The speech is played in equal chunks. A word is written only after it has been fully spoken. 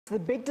the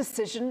big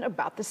decision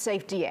about the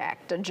Safety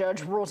Act. A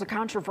judge rules a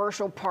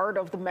controversial part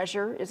of the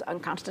measure is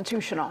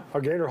unconstitutional. Our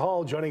Gaynor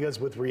Hall joining us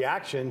with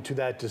reaction to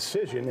that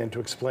decision and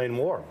to explain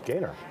more.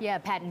 Gaynor. Yeah,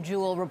 Pat and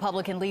Jewel,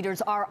 Republican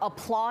leaders are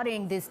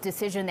applauding this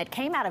decision that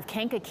came out of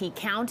Kankakee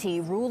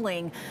County,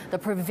 ruling the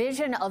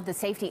provision of the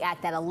Safety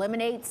Act that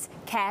eliminates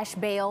cash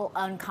bail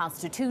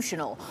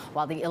unconstitutional,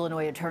 while the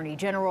Illinois Attorney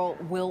General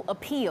will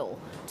appeal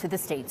to the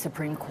state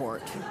Supreme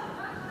Court.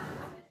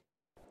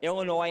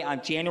 Illinois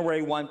on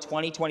January 1,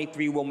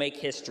 2023 will make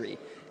history.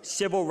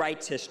 Civil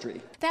rights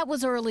history. That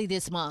was early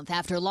this month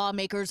after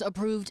lawmakers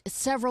approved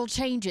several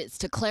changes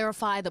to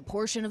clarify the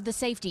portion of the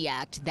Safety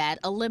Act that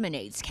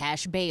eliminates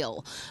cash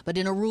bail. But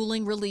in a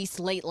ruling released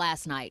late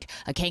last night,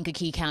 a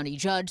Kankakee County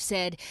judge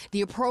said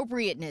the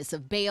appropriateness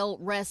of bail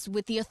rests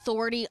with the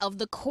authority of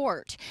the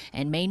court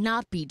and may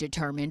not be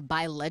determined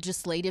by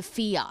legislative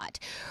fiat.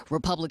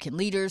 Republican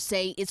leaders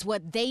say it's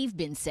what they've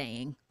been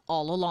saying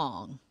all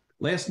along.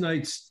 Last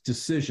night's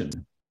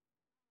decision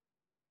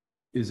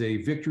is a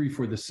victory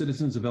for the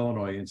citizens of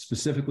Illinois, and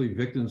specifically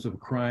victims of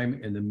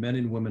crime and the men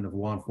and women of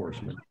law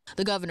enforcement.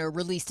 The governor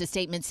released a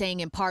statement saying,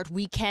 in part,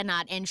 we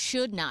cannot and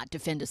should not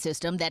defend a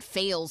system that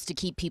fails to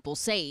keep people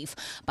safe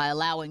by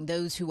allowing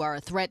those who are a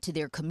threat to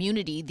their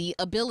community the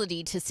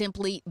ability to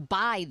simply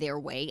buy their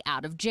way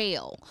out of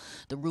jail.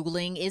 The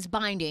ruling is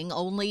binding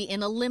only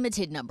in a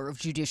limited number of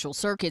judicial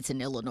circuits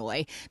in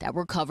Illinois that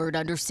were covered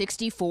under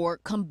 64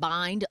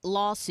 combined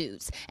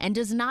lawsuits and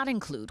does not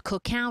include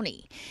Cook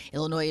County.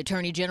 Illinois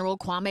Attorney General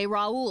Kwame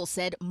Raoul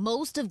said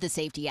most of the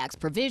Safety Act's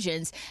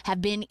provisions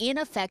have been in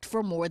effect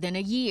for more than a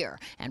year.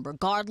 And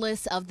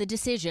regardless of the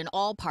decision,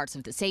 all parts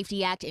of the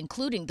Safety Act,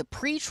 including the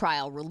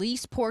pretrial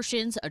release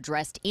portions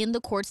addressed in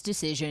the court's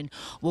decision,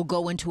 will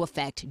go into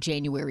effect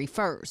January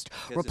 1st.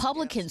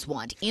 Republicans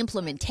want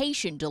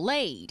implementation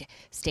delayed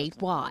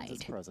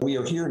statewide. We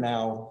are here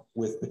now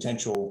with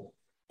potential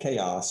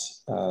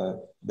chaos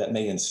that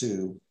may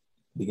ensue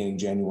beginning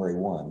January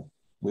 1.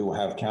 We will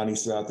have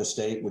counties throughout the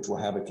state which will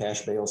have a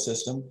cash bail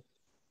system,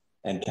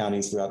 and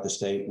counties throughout the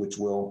state which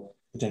will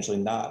potentially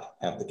not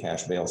have the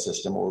cash bail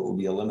system, or it will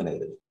be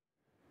eliminated.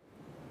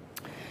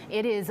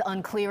 It is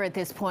unclear at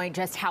this point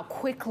just how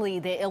quickly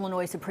the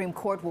Illinois Supreme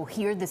Court will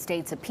hear the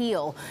state's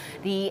appeal.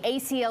 The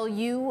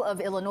ACLU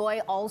of Illinois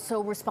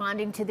also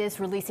responding to this,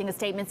 releasing a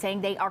statement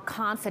saying they are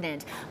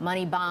confident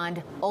money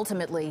bond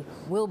ultimately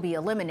will be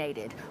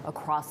eliminated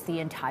across the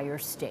entire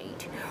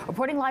state.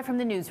 Reporting live from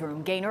the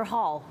newsroom, Gaynor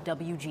Hall,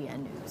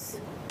 WGN News.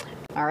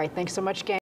 All right, thanks so much, Gaynor.